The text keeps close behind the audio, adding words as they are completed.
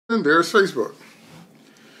And there's Facebook.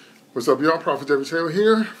 What's up, y'all? Prophet David Taylor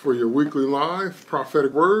here for your weekly live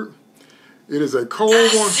prophetic word. It is a cold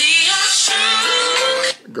one.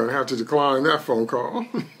 Gonna have to decline that phone call.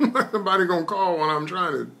 Nobody gonna call when I'm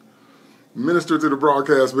trying to minister to the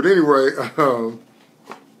broadcast. But anyway,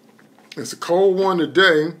 it's a cold one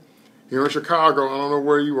today here in Chicago. I don't know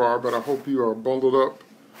where you are, but I hope you are bundled up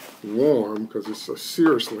warm because it's a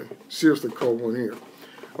seriously cold one here.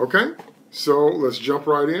 Okay, so let's jump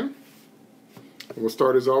right in. We'll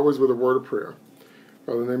start as always with a word of prayer.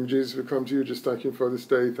 Father, in the name of Jesus, we come to you just thanking you for this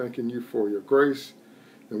day, thanking you for your grace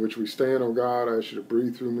in which we stand, oh God. I ask you to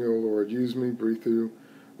breathe through me, oh Lord. Use me, breathe through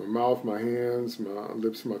my mouth, my hands, my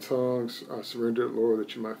lips, my tongues. I surrender it, Lord,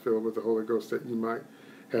 that you might fill with the Holy Ghost, that you might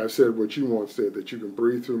have said what you want said, that you can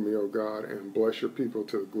breathe through me, oh God, and bless your people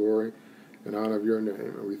to the glory and honor of your name.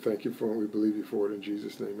 And we thank you for it. We believe you for it. In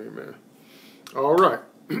Jesus' name, amen. All right.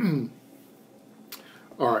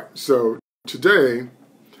 All right. So today,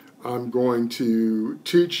 I'm going to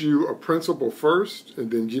teach you a principle first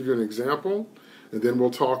and then give you an example. And then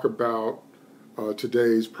we'll talk about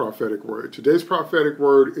today's prophetic word. Today's prophetic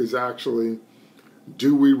word is actually,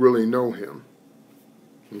 do we really know him?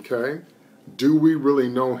 Okay? Do we really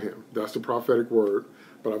know him? That's the prophetic word.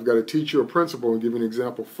 But I've got to teach you a principle and give you an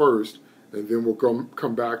example first. And then we'll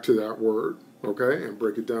come back to that word. Okay? And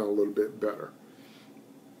break it down a little bit better.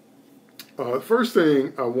 First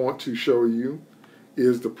thing I want to show you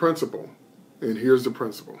is the principle. And here's the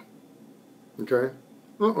principle. Okay?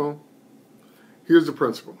 Here's the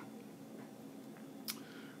principle.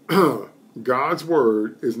 God's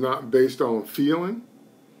word is not based on feeling.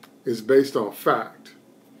 It's based on fact.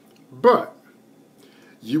 But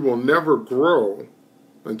you will never grow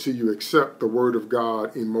until you accept the word of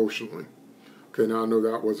God emotionally. Okay, now I know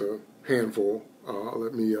that was a handful.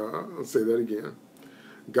 Let me say that again.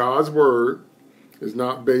 God's word is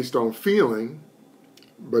not based on feeling,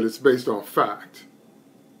 but it's based on fact.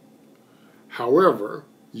 However,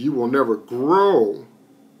 you will never grow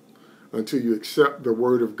until you accept the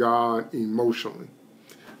word of God emotionally.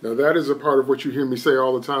 Now, that is a part of what you hear me say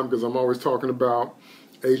all the time, because I'm always talking about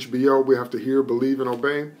HBO. We have to hear, believe, and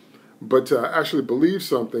obey. But to actually believe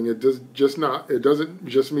something, it doesn't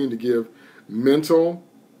just mean to give mental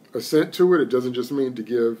assent to it. It doesn't just mean to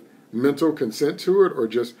give mental consent to it or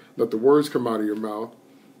just let the words come out of your mouth.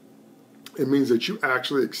 It means that you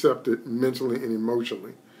actually accept it mentally and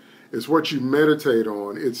emotionally. It's what you meditate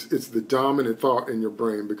on. It's the dominant thought in your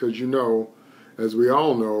brain, because you know, as we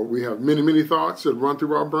all know, we have many thoughts that run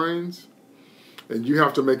through our brains, and you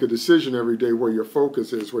have to make a decision every day where your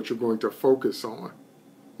focus is, what you're going to focus on.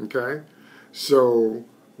 Okay? So,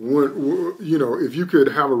 if you could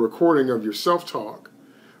have a recording of your self-talk,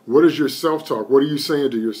 what is your self-talk? What are you saying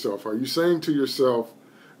to yourself? Are you saying to yourself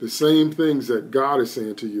the same things that God is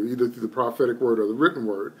saying to you, either through the prophetic word or the written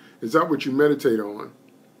word? Is that what you meditate on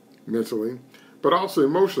mentally? But also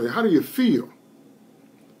emotionally, how do you feel?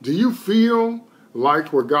 Do you feel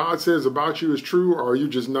like what God says about you is true, or are you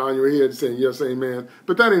just nodding your head saying, yes, amen?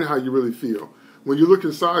 But that ain't how you really feel. When you look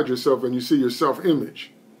inside yourself and you see your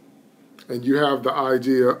self-image, and you have the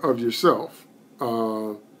idea of yourself,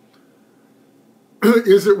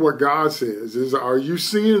 is it what God says? Are you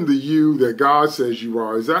seeing the you that God says you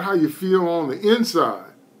are? Is that how you feel on the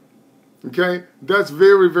inside? Okay? That's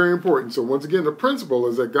very, very important. So once again, the principle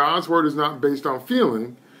is that God's word is not based on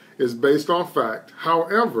feeling. It's based on fact.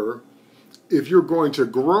 However, if you're going to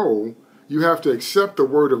grow, you have to accept the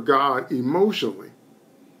word of God emotionally.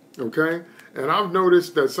 Okay? And I've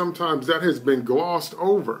noticed that sometimes that has been glossed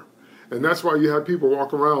over. And that's why you have people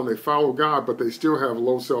walk around, they follow God, but they still have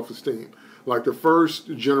low self-esteem. Like the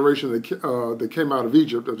first generation that came out of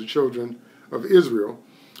Egypt, of the children of Israel,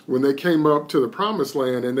 when they came up to the promised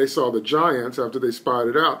land and they saw the giants after they spied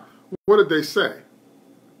it out, what did they say?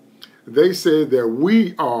 They said that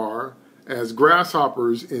we are as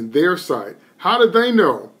grasshoppers in their sight. How did they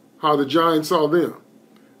know how the giants saw them?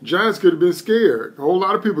 Giants could have been scared. A whole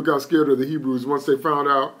lot of people got scared of the Hebrews once they found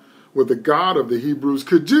out what the God of the Hebrews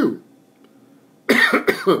could do.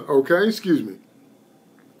 Okay, excuse me.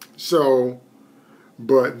 So,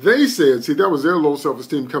 but they said, see, that was their low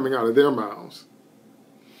self-esteem coming out of their mouths.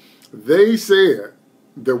 They said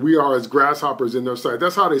that we are as grasshoppers in their sight.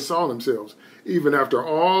 That's how they saw themselves. Even after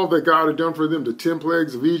all that God had done for them, the 10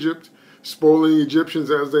 plagues of Egypt, spoiling the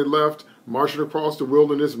Egyptians as they left, marching across the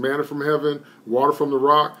wilderness, manna from heaven, water from the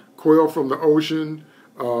rock, quail from the ocean,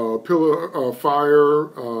 pillar of fire,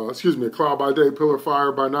 a cloud by day, pillar of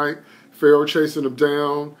fire by night, Pharaoh chasing them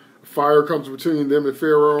down, fire comes between them and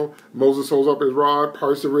Pharaoh, Moses holds up his rod,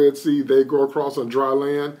 parts the Red Sea, they go across on dry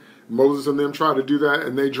land, Moses and them try to do that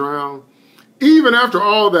and they drown. Even after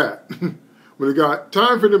all that, when it got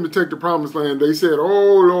time for them to take the promised land, they said,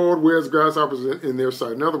 "Oh Lord, where's grasshoppers in their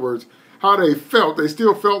sight?" In other words, how they felt, they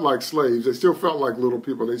still felt like slaves. They still felt like little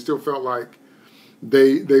people. They still felt like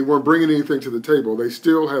they weren't bringing anything to the table. They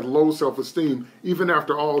still had low self-esteem even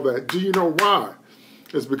after all that. Do you know why?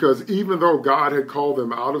 It's because even though God had called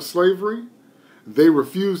them out of slavery, they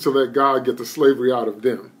refused to let God get the slavery out of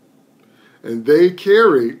them. And they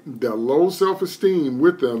carried their low self-esteem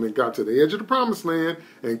with them and got to the edge of the promised land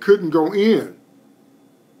and couldn't go in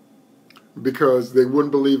because they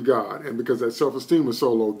wouldn't believe God. And because that self-esteem was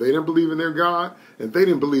so low, they didn't believe in their God and they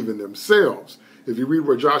didn't believe in themselves. If you read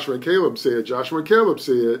what Joshua and Caleb said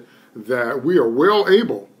that we are well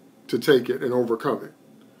able to take it and overcome it.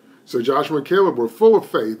 So Joshua and Caleb were full of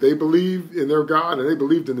faith. They believed in their God and they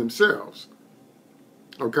believed in themselves.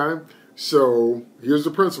 Okay? So here's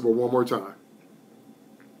the principle one more time.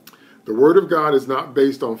 The Word of God is not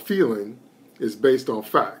based on feeling, it's based on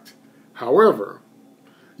fact. However,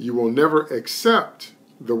 you will never accept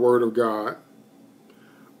the Word of God.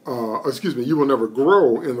 You will never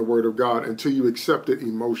grow in the Word of God until you accept it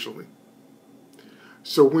emotionally.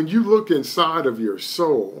 So when you look inside of your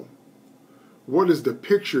soul, what is the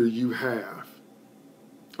picture you have?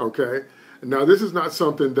 Okay? Now, this is not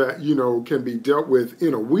something that, can be dealt with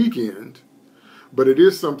in a weekend, but it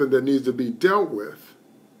is something that needs to be dealt with.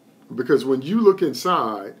 Because when you look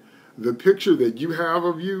inside, the picture that you have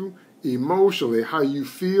of you emotionally, how you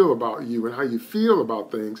feel about you and how you feel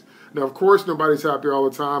about things. Now, of course, nobody's happy all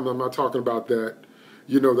the time. I'm not talking about that,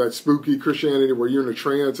 that spooky Christianity where you're in a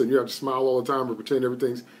trance and you have to smile all the time and pretend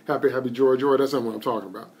everything's happy, happy, joy, joy. That's not what I'm talking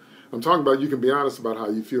about. I'm talking about you can be honest about how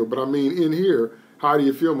you feel. But I mean, in here, how do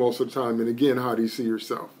you feel most of the time? And again, how do you see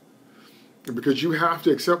yourself? Because you have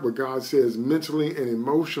to accept what God says mentally and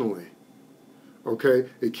emotionally. Okay?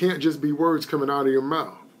 It can't just be words coming out of your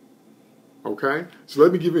mouth. Okay? So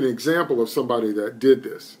let me give you an example of somebody that did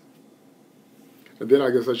this. And then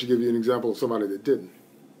I guess I should give you an example of somebody that didn't.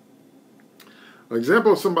 An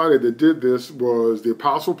example of somebody that did this was the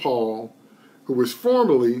Apostle Paul, who was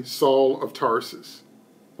formerly Saul of Tarsus.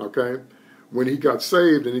 Okay? When he got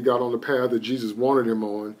saved and he got on the path that Jesus wanted him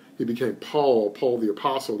on, he became Paul the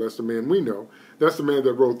Apostle. That's the man we know. That's the man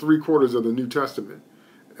that wrote 3/4 of the New Testament.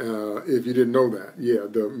 If you didn't know that. Yeah,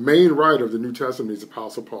 the main writer of the New Testament is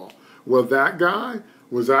Apostle Paul. Well, that guy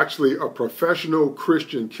was actually a professional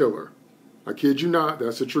Christian killer. I kid you not,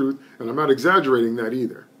 that's the truth. And I'm not exaggerating that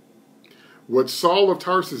either. What Saul of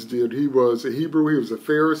Tarsus did, he was a Hebrew, he was a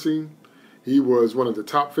Pharisee. He was one of the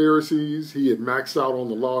top Pharisees. He had maxed out on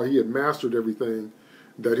the law. He had mastered everything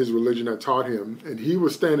that his religion had taught him. And he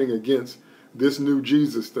was standing against this new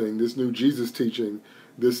Jesus thing, this new Jesus teaching,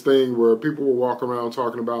 this thing where people were walking around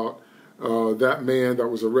talking about that man that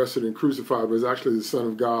was arrested and crucified was actually the Son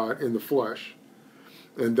of God in the flesh.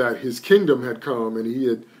 And that his kingdom had come and he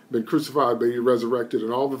had been crucified but he resurrected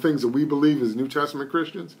and all the things that we believe as New Testament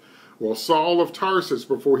Christians. Well, Saul of Tarsus,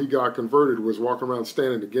 before he got converted, was walking around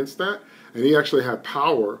standing against that. And he actually had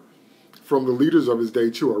power from the leaders of his day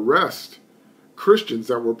to arrest Christians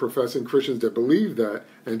that were professing Christians that believed that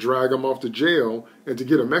and drag them off to jail and to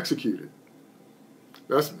get them executed.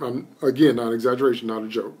 That's, again, not an exaggeration, not a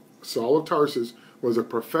joke. Saul of Tarsus was a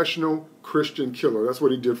professional Christian killer. That's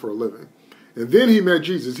what he did for a living. And then he met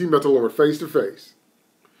Jesus. He met the Lord face to face.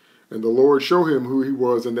 And the Lord showed him who he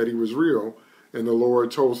was and that he was real. And the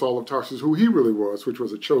Lord told Saul of Tarsus who he really was, which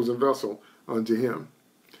was a chosen vessel unto him.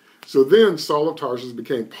 So then Saul of Tarsus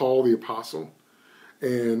became Paul the Apostle.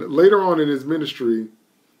 And later on in his ministry,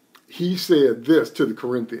 he said this to the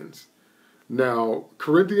Corinthians. Now,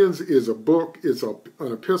 Corinthians is a book, it's an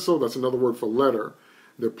epistle, that's another word for letter,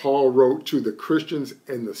 that Paul wrote to the Christians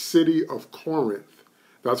in the city of Corinth.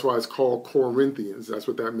 That's why it's called Corinthians. That's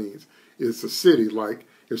what that means. It's a city, like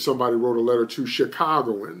if somebody wrote a letter to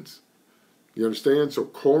Chicagoans. You understand? So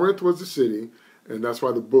Corinth was the city, and that's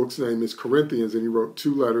why the book's name is Corinthians, and he wrote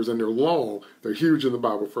 2 letters, and they're long. They're huge in the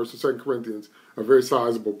Bible. 1st and 2nd Corinthians are very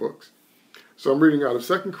sizable books. So I'm reading out of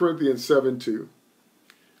 2 Corinthians 7:2.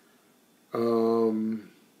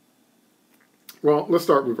 Well, let's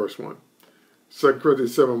start with verse 1. 2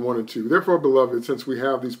 Corinthians 7:1 and 2. Therefore, beloved, since we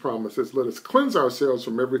have these promises, let us cleanse ourselves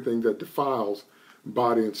from everything that defiles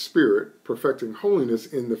body and spirit, perfecting holiness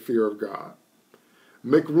in the fear of God.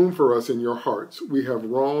 Make room for us in your hearts. We have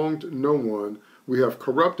wronged no one. We have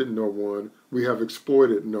corrupted no one. We have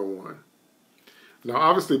exploited no one. Now,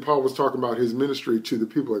 obviously, Paul was talking about his ministry to the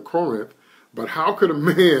people at Corinth, but how could a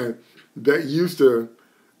man that used to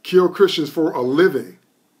kill Christians for a living,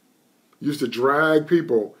 used to drag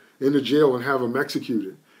people into jail and have them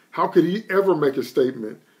executed, how could he ever make a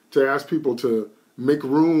statement to ask people to make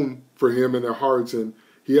room for him in their hearts, and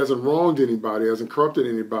he hasn't wronged anybody, hasn't corrupted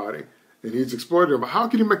anybody, and he's exploited them. How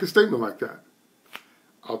can he make a statement like that?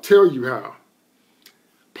 I'll tell you how.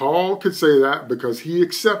 Paul could say that because he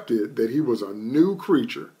accepted that he was a new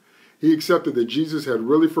creature. He accepted that Jesus had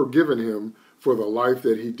really forgiven him for the life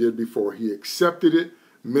that he did before. He accepted it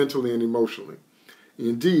mentally and emotionally.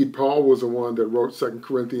 Indeed, Paul was the one that wrote 2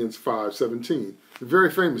 Corinthians 5:17, a very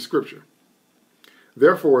famous scripture.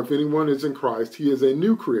 Therefore, if anyone is in Christ, he is a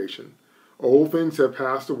new creation. Old things have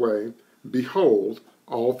passed away. Behold,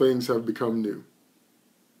 all things have become new.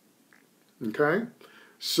 Okay?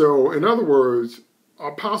 So, in other words,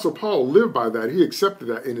 Apostle Paul lived by that. He accepted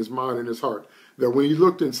that in his mind and his heart. That when he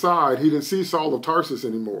looked inside, he didn't see Saul of Tarsus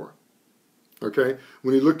anymore. Okay?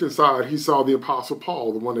 When he looked inside, he saw the Apostle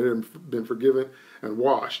Paul, the one that had been forgiven and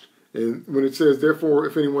washed. And when it says, therefore,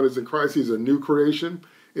 if anyone is in Christ, he's a new creation.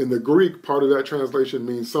 In the Greek, part of that translation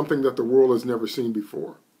means something that the world has never seen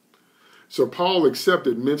before. So Paul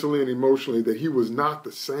accepted mentally and emotionally that he was not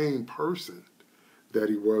the same person that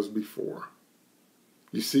he was before.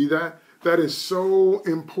 You see that? That is so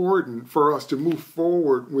important for us to move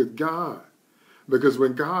forward with God. Because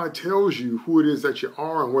when God tells you who it is that you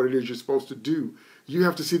are and what it is you're supposed to do, you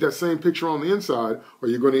have to see that same picture on the inside, or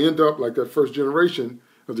you're going to end up like that first generation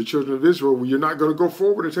of the children of Israel, where you're not going to go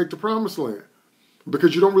forward and take the promised land.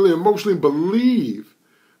 Because you don't really emotionally believe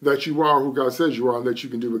that you are who God says you are, and that you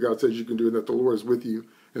can do what God says you can do, and that the Lord is with you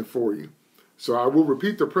and for you. So I will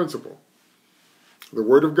repeat the principle. The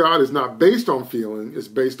Word of God is not based on feeling, it's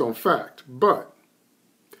based on fact. But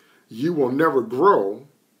you will never grow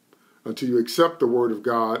until you accept the Word of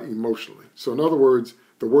God emotionally. So in other words,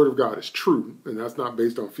 the Word of God is true, and that's not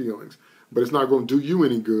based on feelings. But it's not going to do you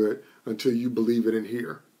any good until you believe it in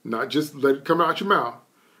here. Not just let it come out your mouth,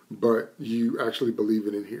 but you actually believe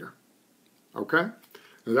it in here. Okay?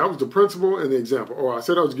 And that was the principle and the example. Oh, I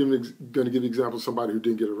said I was going to give you an example of somebody who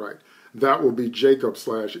didn't get it right. That will be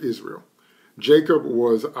Jacob/Israel. Jacob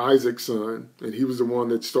was Isaac's son, and he was the one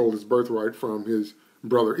that stole his birthright from his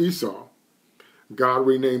brother Esau. God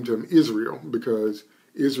renamed him Israel because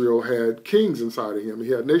Israel had kings inside of him.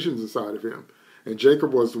 He had nations inside of him. And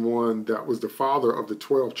Jacob was the one that was the father of the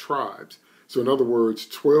 12 tribes. So in other words,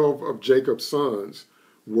 12 of Jacob's sons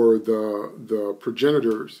were the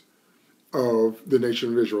progenitors of the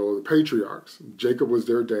nation of Israel, the patriarchs. Jacob was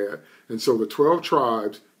their dad. And so the 12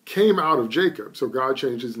 tribes came out of Jacob. So God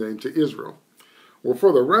changed his name to Israel. Well,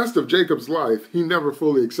 for the rest of Jacob's life, he never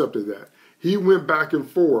fully accepted that. He went back and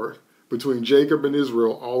forth between Jacob and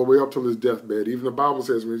Israel all the way up till his deathbed. Even the Bible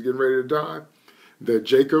says when he's getting ready to die, that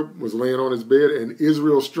Jacob was laying on his bed and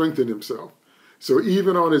Israel strengthened himself. So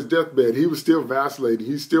even on his deathbed, he was still vacillating.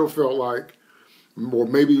 He still felt like, or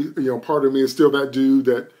maybe, part of me is still that dude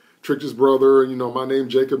that tricked his brother, and, my name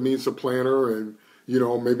Jacob means supplanter, and,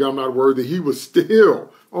 maybe I'm not worthy. He was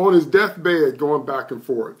still on his deathbed going back and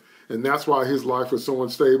forth. And that's why his life was so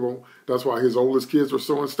unstable. That's why his oldest kids were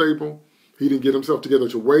so unstable. He didn't get himself together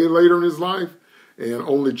until way later in his life. And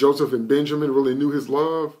only Joseph and Benjamin really knew his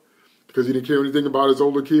love because he didn't care anything about his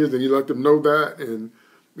older kids. And he let them know that. And,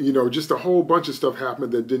 just a whole bunch of stuff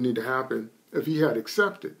happened that didn't need to happen if he had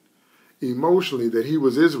accepted emotionally that he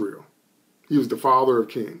was Israel. He was the father of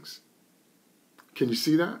kings. Can you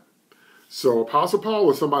see that? So Apostle Paul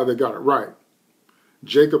was somebody that got it right.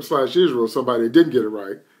 Jacob/Israel, somebody that didn't get it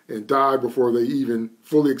right and died before they even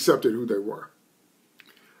fully accepted who they were.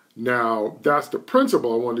 Now, that's the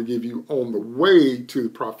principle I wanted to give you on the way to the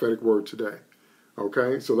prophetic word today.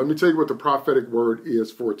 Okay, so let me tell you what the prophetic word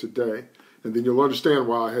is for today, and then you'll understand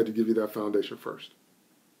why I had to give you that foundation first.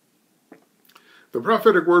 The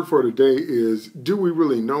prophetic word for today is, do we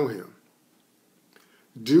really know him?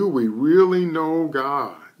 Do we really know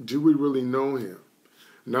God? Do we really know him?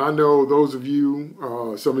 Now, I know those of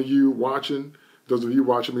you, some of you watching, those of you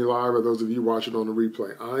watching me live, or those of you watching on the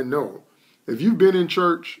replay, I know if you've been in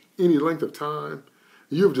church any length of time,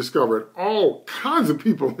 you've discovered all kinds of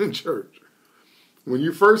people in church. When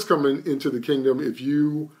you first come into the kingdom, if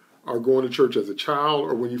you are going to church as a child,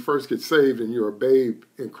 or when you first get saved and you're a babe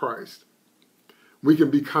in Christ, we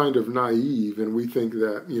can be kind of naive and we think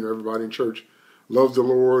that, everybody in church loves the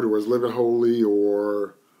Lord or is living holy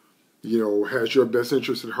or, has your best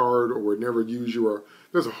interest at heart or would never use you. Or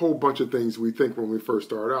there's a whole bunch of things we think when we first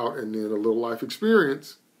start out, and then a little life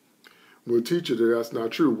experience will teach you that that's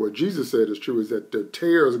not true. What Jesus said is true is that the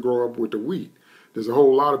tares grow up with the wheat. There's a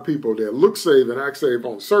whole lot of people that look saved and act saved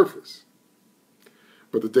on the surface.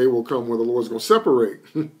 But the day will come when the Lord's going to separate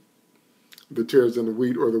the tares and the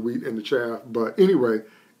wheat, or the wheat and the chaff. But anyway,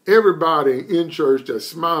 everybody in church that's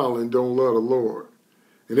smiling don't love the Lord.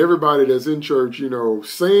 And everybody that's in church,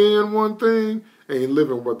 saying one thing ain't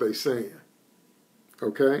living what they saying.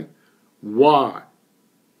 Okay? Why?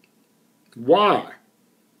 Why?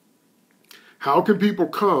 How can people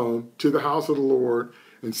come to the house of the Lord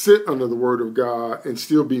and sit under the word of God and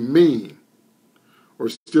still be mean or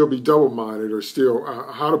still be double-minded or still,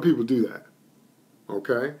 how do people do that?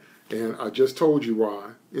 Okay? And I just told you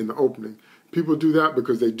why in the opening. People do that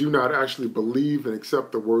because they do not actually believe and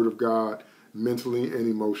accept the word of God mentally and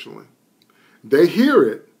emotionally. They hear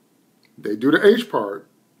it. They do the H part.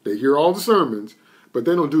 They hear all the sermons, but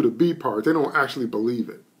they don't do the B part. They don't actually believe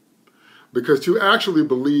it. Because to actually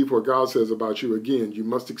believe what God says about you, again, you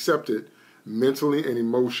must accept it mentally and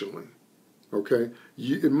emotionally. Okay?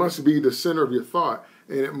 It must be the center of your thought,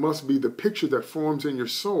 and it must be the picture that forms in your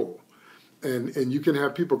soul. And you can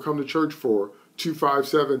have people come to church for 2, 5,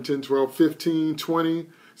 7, 10, 12, 15, 20,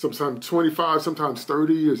 sometimes 25, sometimes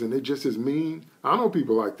 30 years, and they're just as mean. I know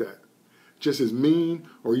people like that. Just as mean,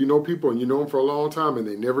 or you know people and you know them for a long time and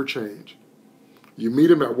they never change. You meet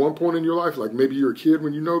them at one point in your life, like maybe you're a kid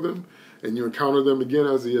when you know them, and you encounter them again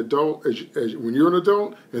as the adult, when you're an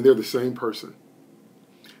adult, and they're the same person.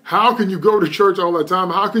 How can you go to church all that time?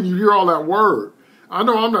 How can you hear all that word? I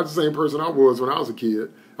know I'm not the same person I was when I was a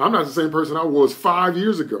kid. I'm not the same person I was 5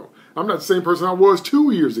 years ago. I'm not the same person I was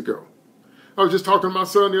 2 years ago. I was just talking to my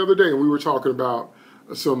son the other day, and we were talking about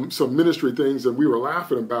some ministry things, and we were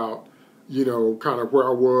laughing about, you know, kind of where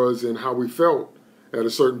I was and how we felt at a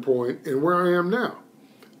certain point and where I am now.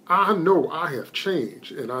 I know I have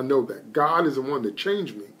changed, and I know that God is the one that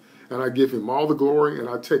changed me, and I give him all the glory, and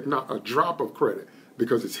I take not a drop of credit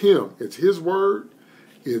because it's him. It's his word.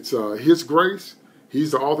 It's his grace.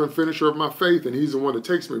 He's the author and finisher of my faith, and he's the one that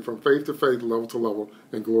takes me from faith to faith, level to level,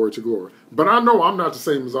 and glory to glory. But I know I'm not the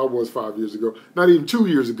same as I was 5 years ago, not even 2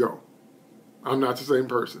 years ago. I'm not the same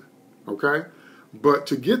person, okay? But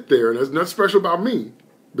to get there, and there's nothing special about me,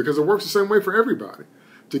 because it works the same way for everybody.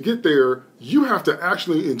 To get there, you have to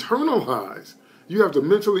actually internalize. You have to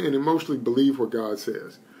mentally and emotionally believe what God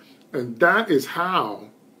says. And that is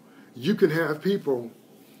how you can have people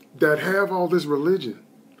that have all this religion,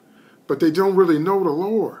 but they don't really know the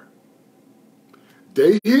Lord.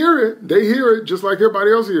 They hear it. They hear it just like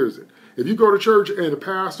everybody else hears it. If you go to church and the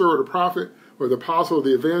pastor or the prophet or the apostle or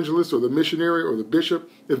the evangelist or the missionary or the bishop,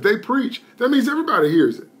 if they preach, that means everybody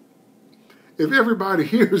hears it. If everybody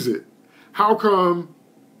hears it, how come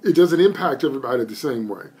it doesn't impact everybody the same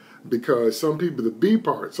way? Because some people, the B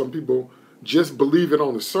part, some people just believe it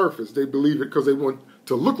on the surface. They believe it because they want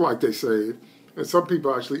to look like they saved, and some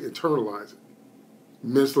people actually internalize it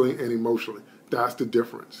mentally and emotionally. That's the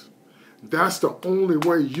difference. That's the only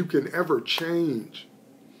way you can ever change.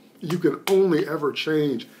 You can only ever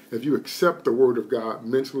change if you accept the word of God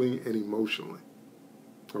mentally and emotionally.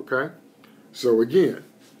 Okay? So again,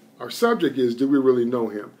 our subject is, do we really know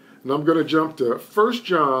him? And I'm going to jump to 1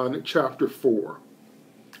 John chapter 4.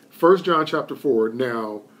 1 John chapter 4.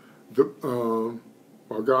 Now,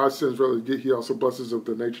 while God sends rather, he also blesses of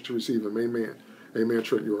the nature to receive him. Amen. Amen,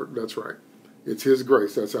 Trent York. That's right. It's his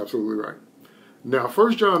grace. That's absolutely right. Now,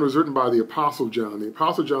 1 John was written by the Apostle John. The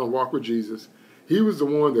Apostle John walked with Jesus. He was the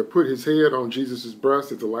one that put his head on Jesus'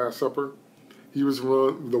 breast at the Last Supper. He was the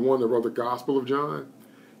one that wrote the Gospel of John.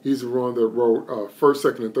 He's the one that wrote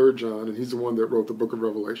 1st, 2nd, and 3rd John, and he's the one that wrote the book of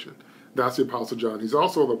Revelation. That's the Apostle John. He's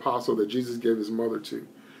also the apostle that Jesus gave his mother to.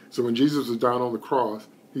 So when Jesus was down on the cross,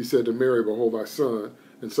 he said to Mary, behold thy son,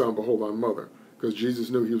 and son, behold thy mother. Because Jesus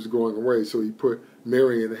knew he was going away, so he put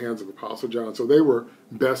Mary in the hands of Apostle John. So they were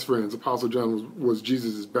best friends. Apostle John was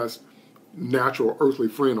Jesus' best natural earthly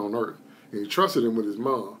friend on earth. And he trusted him with his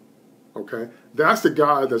mom. Okay? That's the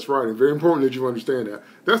guy that's writing. Very important that you understand that.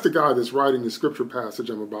 That's the guy that's writing the scripture passage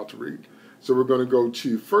I'm about to read. So we're going to go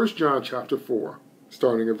to 1 John chapter 4,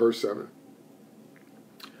 starting at verse 7.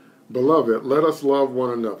 Beloved, let us love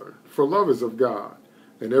one another, for love is of God.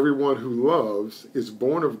 And everyone who loves is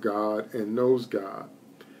born of God and knows God.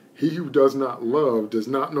 He who does not love does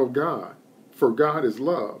not know God, for God is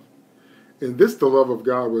love. In this the love of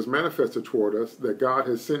God was manifested toward us, that God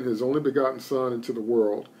has sent his only begotten Son into the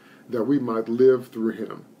world, that we might live through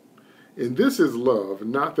him. In this is love,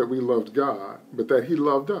 not that we loved God, but that he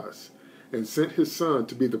loved us, and sent his Son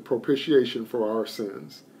to be the propitiation for our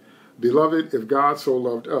sins. Beloved, if God so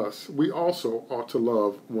loved us, we also ought to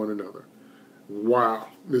love one another. Wow.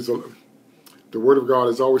 The word of God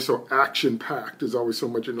is always so action-packed. There's always so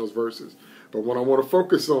much in those verses. But what I want to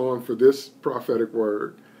focus on for this prophetic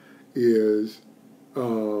word is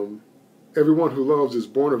everyone who loves is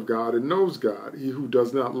born of God and knows God. He who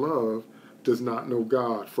does not love does not know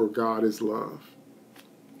God, for God is love.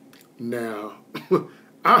 Now,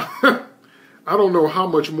 I don't know how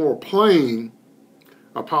much more plain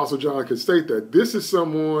Apostle John could state that. This is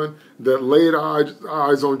someone that laid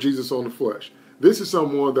eyes on Jesus on the flesh. This is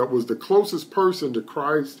someone that was the closest person to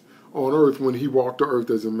Christ on earth when he walked the earth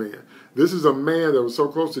as a man. This is a man that was so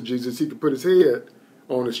close to Jesus he could put his head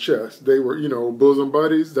on his chest. They were, bosom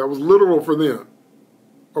buddies. That was literal for them.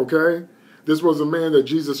 Okay? This was a man that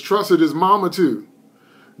Jesus trusted his mama to.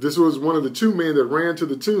 This was one of the two men that ran to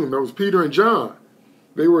the tomb. That was Peter and John.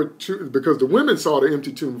 They were two, because the women saw the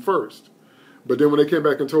empty tomb first. But then when they came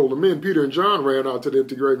back and told the men, Peter and John ran out to the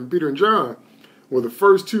empty grave. And Peter and John were the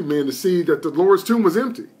first two men to see that the Lord's tomb was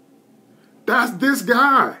empty. That's this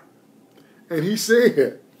guy. And he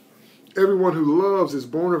said, everyone who loves is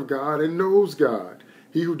born of God and knows God.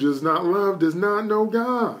 He who does not love does not know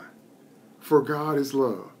God, for God is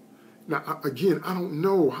love. Now, again, I don't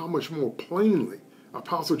know how much more plainly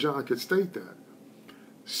Apostle John could state that.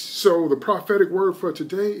 So the prophetic word for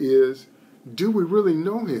today is, do we really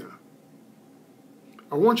know him?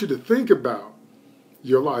 I want you to think about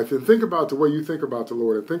your life and think about the way you think about the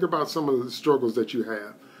Lord and think about some of the struggles that you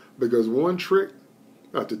have. Because one trick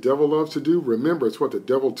that the devil loves to do, remember, it's what the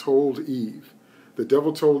devil told Eve. The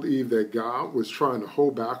devil told Eve that God was trying to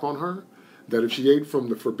hold back on her, that if she ate from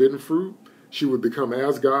the forbidden fruit, she would become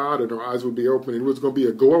as God and her eyes would be open. And it was going to be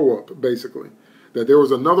a glow up, basically. That there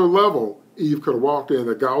was another level Eve could have walked in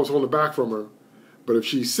that God was holding back from her. But if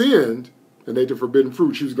she sinned and ate the forbidden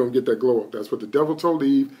fruit, she was going to get that glow up. That's what the devil told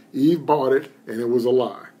Eve. Eve bought it, and it was a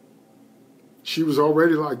lie. She was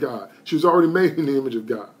already like God. She was already made in the image of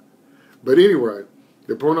God. But anyway,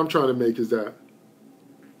 the point I'm trying to make is that,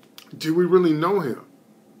 do we really know him?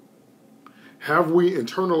 Have we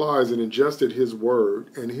internalized and ingested his word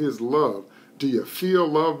and his love? Do you feel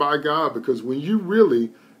loved by God? Because when you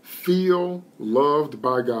really feel loved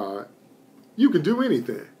by God, you can do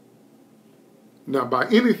anything. Now, by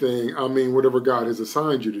anything, I mean whatever God has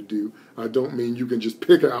assigned you to do. I don't mean you can just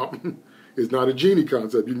pick out. It's not a genie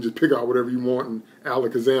concept. You can just pick out whatever you want and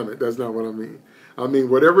alakazam it. That's not what I mean. I mean,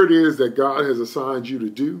 whatever it is that God has assigned you to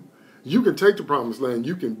do, you can take the promised land.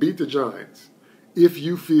 You can beat the giants if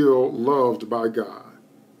you feel loved by God.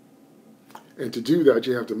 And to do that,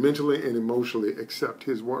 you have to mentally and emotionally accept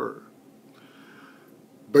his word.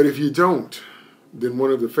 But if you don't, then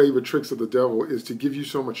one of the favorite tricks of the devil is to give you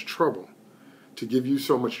so much trouble, to give you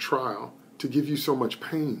so much trial, to give you so much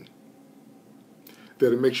pain,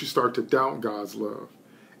 that it makes you start to doubt God's love.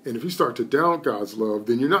 And if you start to doubt God's love,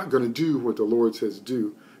 then you're not going to do what the Lord says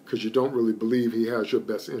do, because you don't really believe he has your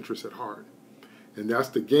best interest at heart. And that's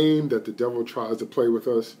the game that the devil tries to play with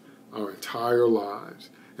us our entire lives.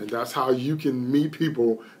 And that's how you can meet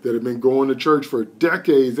people that have been going to church for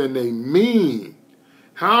decades and they mean.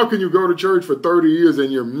 How can you go to church for 30 years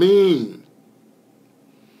and you're mean?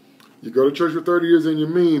 You go to church for 30 years and you're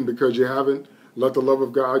mean because you haven't let the love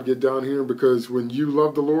of God get down here. Because when you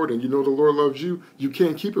love the Lord and you know the Lord loves you, you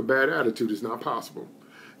can't keep a bad attitude. It's not possible.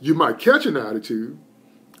 You might catch an attitude.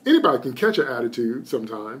 Anybody can catch an attitude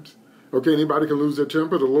sometimes. Okay, anybody can lose their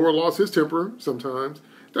temper. The Lord lost his temper sometimes.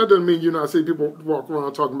 That doesn't mean you're not seeing people walk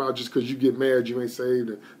around talking about just because you get mad you ain't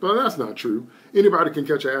saved. But that's not true. Anybody can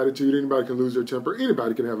catch an attitude. Anybody can lose their temper.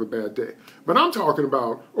 Anybody can have a bad day. But I'm talking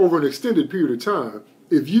about over an extended period of time.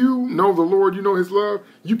 If you know the Lord, you know his love,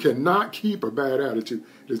 you cannot keep a bad attitude.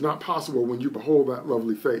 It is not possible when you behold that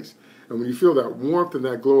lovely face. And when you feel that warmth and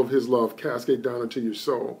that glow of his love cascade down into your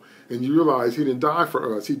soul, and you realize he didn't die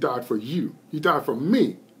for us, he died for you. He died for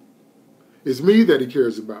me. It's me that he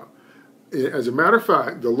cares about. As a matter of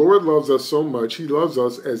fact, the Lord loves us so much, he loves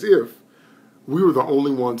us as if we were the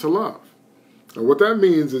only one to love. And what that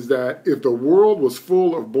means is that if the world was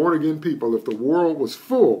full of born-again people, if the world was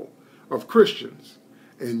full of Christians,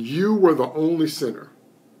 and you were the only sinner,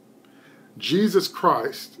 Jesus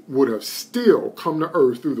Christ would have still come to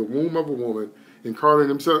earth through the womb of a woman,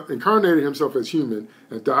 incarnated himself as human,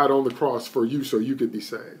 and died on the cross for you so you could be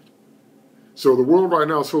saved. So the world right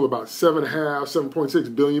now is full of about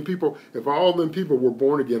 7.6 billion people. If all them people were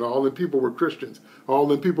born again, all them people were Christians, all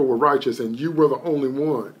them people were righteous, and you were the only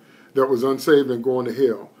one that was unsaved and going to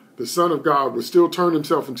hell, the Son of God would still turn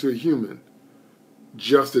himself into a human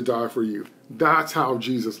just to die for you. That's how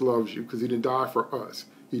Jesus loves you, because he didn't die for us.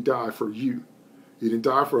 He died for you. He didn't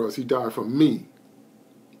die for us. He died for me.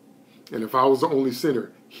 And if I was the only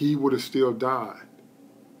sinner, he would have still died.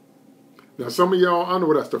 Now, some of y'all, I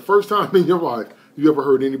know that's the first time in your life you ever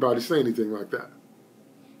heard anybody say anything like that.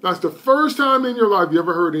 That's the first time in your life you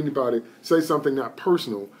ever heard anybody say something that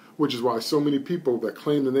personal, which is why so many people that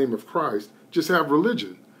claim the name of Christ just have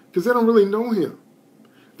religion, because they don't really know him.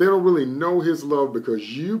 They don't really know his love,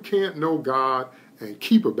 because you can't know God and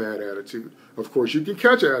keep a bad attitude. Of course, you can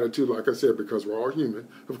catch an attitude, like I said, because we're all human.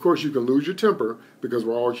 Of course, you can lose your temper because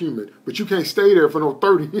we're all human. But you can't stay there for no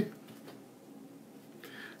 30 years.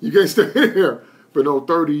 You can't stay there for no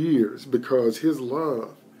 30 years because his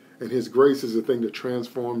love and his grace is the thing that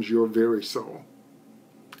transforms your very soul.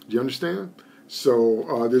 Do you understand?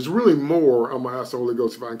 So there's really more. I'm going to ask the Holy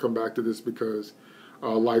Ghost if I can come back to this because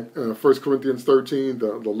like 1 Corinthians 13, the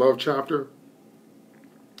love chapter,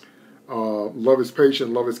 love is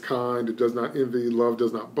patient, love is kind, it does not envy, love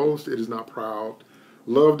does not boast, it is not proud.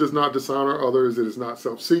 Love does not dishonor others, it is not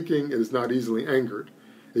self-seeking, it is not easily angered.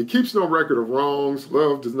 It keeps no record of wrongs.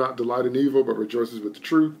 Love does not delight in evil, but rejoices with the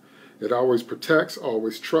truth. It always protects,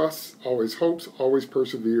 always trusts, always hopes, always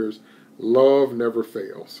perseveres. Love never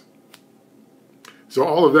fails. So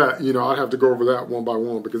all of that, you know, I'd have to go over that one by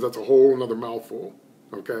one because that's a whole another mouthful,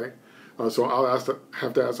 okay? So I'll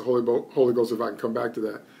have to ask the Holy Ghost if I can come back to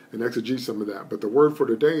that and exegete some of that. But the word for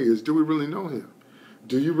today is, do we really know him?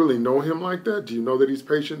 Do you really know him like that? Do you know that he's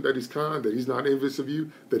patient, that he's kind, that he's not envious of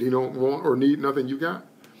you, that he don't want or need nothing you got?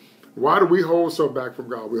 Why do we hold stuff back from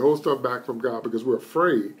God? We hold stuff back from God because we're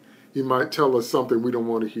afraid he might tell us something we don't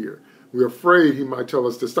want to hear. We're afraid he might tell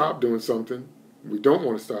us to stop doing something we don't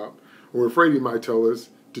want to stop. Or we're afraid he might tell us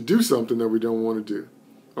to do something that we don't want to do.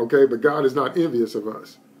 Okay, but God is not envious of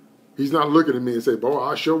us. He's not looking at me and say, boy,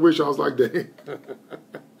 I sure wish I was like that.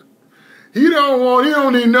 He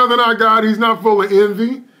don't need nothing I got. He's not full of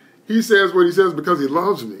envy. He says what he says because he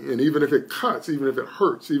loves me. And even if it cuts, even if it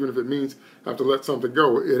hurts, even if it means I have to let something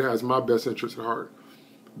go, it has my best interest at heart.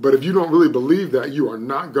 But if you don't really believe that, you are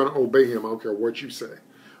not going to obey him. I don't care what you say.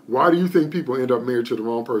 Why do you think people end up married to the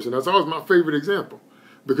wrong person? That's always my favorite example.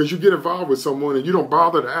 Because you get involved with someone and you don't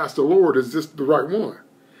bother to ask the Lord, is this the right one?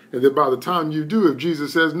 And then by the time you do, if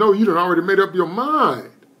Jesus says, no, you done already made up your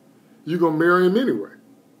mind, you're going to marry him anyway.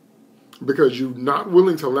 Because you're not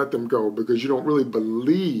willing to let them go, because you don't really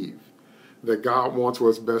believe that God wants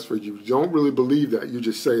what's best for you. You don't really believe that. You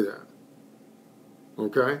just say that.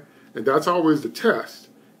 Okay? And that's always the test,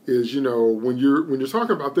 is, you know, when you're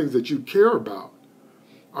talking about things that you care about,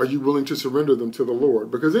 are you willing to surrender them to the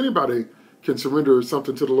Lord? Because anybody can surrender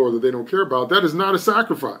something to the Lord that they don't care about. That is not a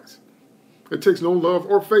sacrifice. It takes no love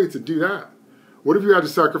or faith to do that. What if you had to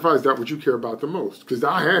sacrifice that which you care about the most? Because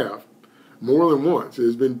I have. More than once.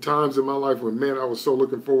 There's been times in my life when, man, I was so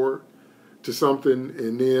looking forward to something,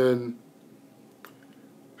 and then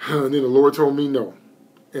the Lord told me no.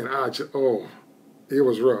 And I just, it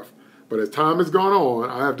was rough. But as time has gone on,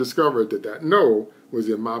 I have discovered that that no was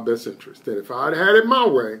in my best interest. That if I had had it my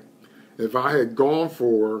way, if I had gone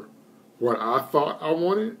for what I thought I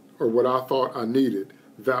wanted or what I thought I needed,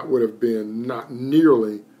 that would have been not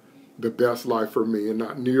nearly the best life for me and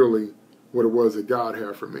not nearly what it was that God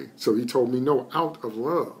had for me. So he told me no out of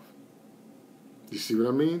love. You see what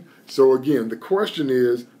I mean? So again, the question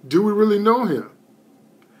is, do we really know him?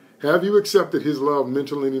 Have you accepted his love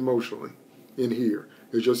mentally and emotionally in here?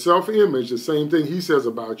 Is your self-image the same thing he says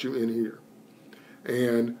about you in here?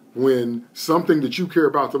 And when something that you care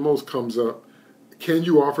about the most comes up, can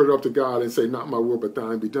you offer it up to God and say, not my will, but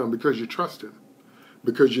thine be done? Because you trust him.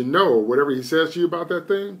 Because you know whatever he says to you about that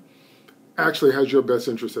thing actually has your best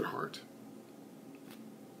interest at heart.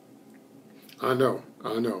 I know.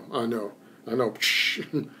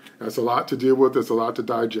 That's a lot to deal with. That's a lot to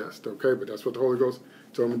digest, okay? But that's what the Holy Ghost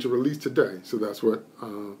told me to release today. So that's what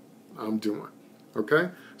I'm doing,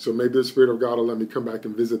 okay? So maybe the Spirit of God will let me come back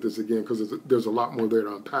and visit this again because there's a lot more there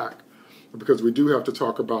to unpack. Because we do have to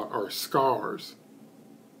talk about our scars.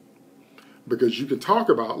 Because you can talk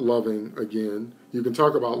about loving again. You can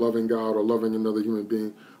talk about loving God or loving another human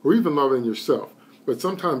being or even loving yourself. But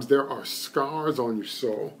sometimes there are scars on your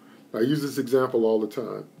soul. I use this example all the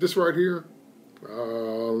time. This right here, I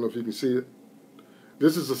don't know if you can see it.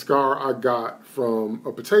 This is a scar I got from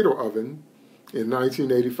a potato oven in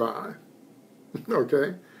 1985.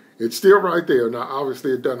 Okay? It's still right there. Now,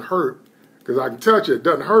 obviously, it doesn't hurt because I can touch it. It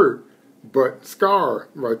doesn't hurt. But scar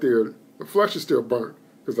right there, the flesh is still burnt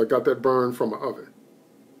because I got that burn from an oven.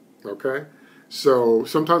 Okay? So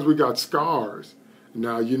sometimes we got scars.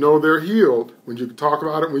 Now, you know they're healed when you can talk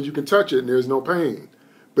about it, when you can touch it, and there's no pain.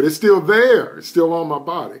 But it's still there. It's still on my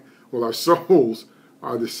body. Well, our souls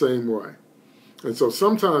are the same way. And so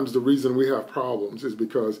sometimes the reason we have problems is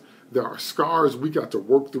because there are scars we got to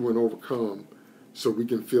work through and overcome so we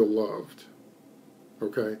can feel loved.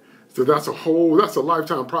 Okay? So that's a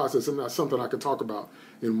lifetime process, and that's something I can talk about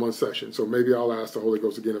in one session. So maybe I'll ask the Holy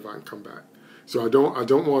Ghost again if I can come back. So I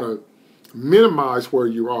don't want to minimize where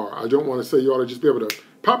you are. I don't want to say you ought to just be able to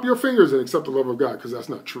pop your fingers and accept the love of God, because that's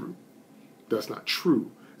not true. That's not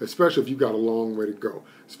true. especially if you've got a long way to go,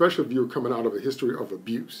 especially if you're coming out of a history of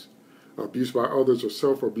abuse by others or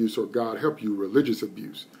self-abuse, or God help you, religious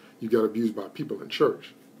abuse. You got abused by people in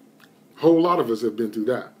church. A whole lot of us have been through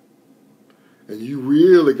that. And you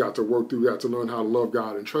really got to work through that to learn how to love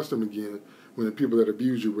God and trust Him again when the people that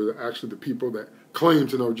abused you were actually the people that claimed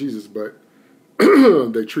to know Jesus, but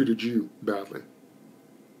they treated you badly.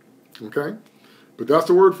 Okay? But that's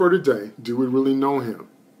the word for today. Do we really know Him?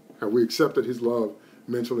 Have we accepted His love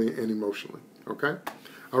mentally and emotionally? Okay?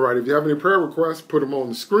 All right, if you have any prayer requests, put them on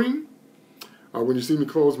the screen. When you see me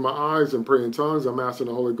close my eyes and pray in tongues, I'm asking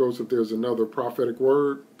the Holy Ghost if there's another prophetic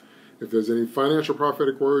word, if there's any financial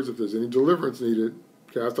prophetic words, if there's any deliverance needed,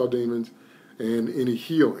 cast out demons, and any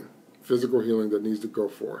healing, physical healing that needs to go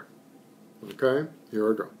forth. Okay? Here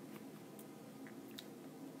I go.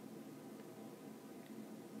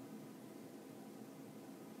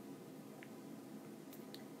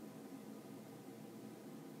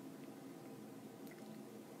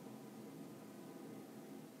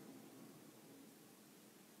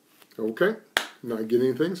 Okay, not getting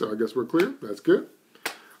anything, so I guess we're clear. That's good.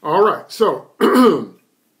 All right, so so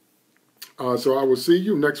I will see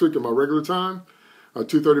you next week at my regular time,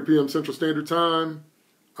 2:30 p.m. Central Standard Time.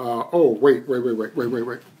 Oh, wait. Don't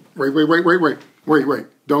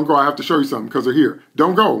go. I have to show you something because they're here.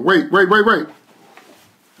 Don't go. Wait.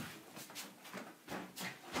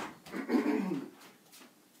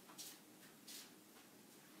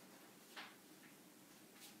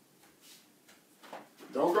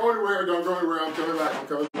 Don't go anywhere. Don't go anywhere. I'm coming back.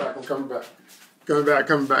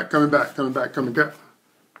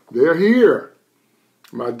 They're here.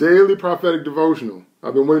 My daily prophetic devotional.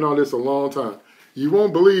 I've been waiting on this a long time. You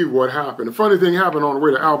won't believe what happened. The funny thing happened on the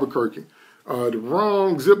way to Albuquerque. The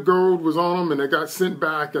wrong zip code was on them, and they got sent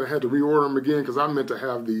back, and I had to reorder them again because I meant to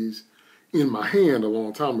have these in my hand a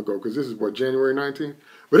long time ago, because this is, what, January 19th?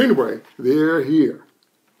 But anyway, they're here.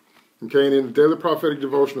 Okay, and then the daily prophetic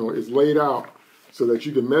devotional is laid out so that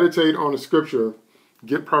you can meditate on the scripture,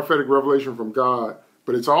 get prophetic revelation from God,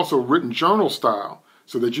 but it's also written journal style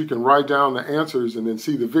so that you can write down the answers and then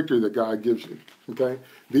see the victory that God gives you. Okay,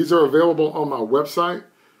 these are available on my website,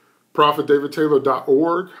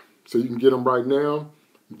 ProphetDavidTaylor.org, so you can get them right now.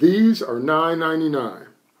 These are $9.99.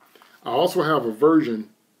 I also have a version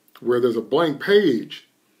where there's a blank page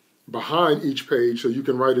behind each page so you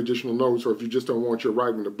can write additional notes, or if you just don't want your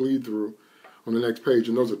writing to bleed through on the next page,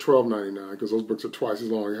 and those are $12.99 because those books are twice as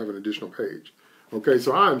long and have an additional page. Okay,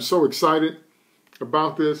 so I am so excited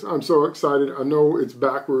about this. I'm so excited. I know it's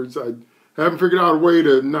backwards. I haven't figured out a way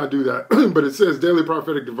to not do that, but it says Daily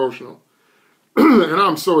Prophetic Devotional. And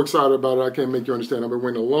I'm so excited about it. I can't make you understand. I've been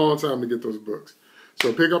waiting a long time to get those books.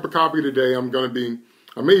 So pick up a copy today. I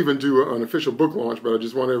may even do an official book launch, but I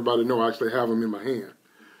just want everybody to know I actually have them in my hand.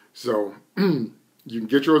 So you can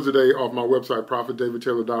get yours today off my website,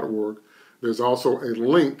 ProphetDavidTaylor.org. There's also a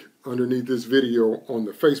link underneath this video on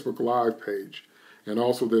the Facebook Live page. And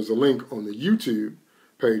also there's a link on the YouTube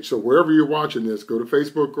page. So wherever you're watching this, go to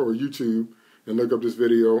Facebook or YouTube and look up this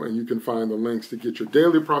video, and you can find the links to get your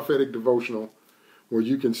daily prophetic devotional, where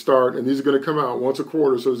you can start. And these are going to come out once a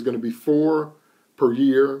quarter, so there's going to be 4 per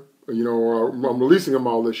year. You know, I'm releasing them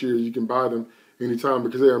all this year. You can buy them anytime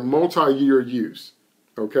because they are multi-year use.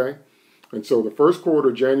 Okay? And so the first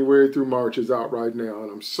quarter, January through March, is out right now,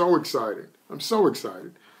 and I'm so excited. I'm so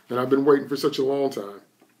excited. And I've been waiting for such a long time.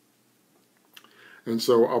 And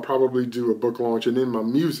so I'll probably do a book launch, and then my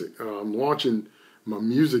music. I'm launching my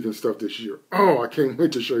music and stuff this year. Oh, I can't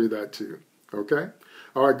wait to show you that too. Okay?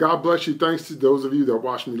 All right, God bless you. Thanks to those of you that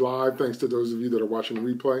watch me live. Thanks to those of you that are watching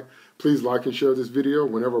the replay. Please like and share this video.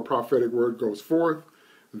 Whenever a prophetic word goes forth,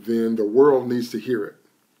 then the world needs to hear it.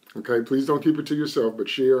 Okay? Please don't keep it to yourself, but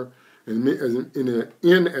share in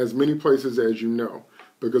as many places as you know,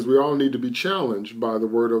 because we all need to be challenged by the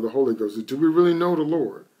word of the Holy Ghost. Do we really know the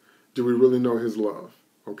Lord? Do we really know His love?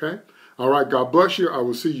 Okay? All right, God bless you. I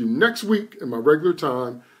will see you next week at my regular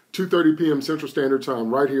time, 2:30 p.m. Central Standard Time,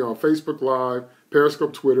 right here on Facebook Live,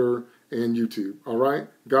 Periscope, Twitter, and YouTube. All right?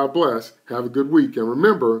 God bless. Have a good week. And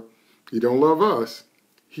remember, He don't love us.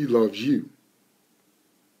 He loves you.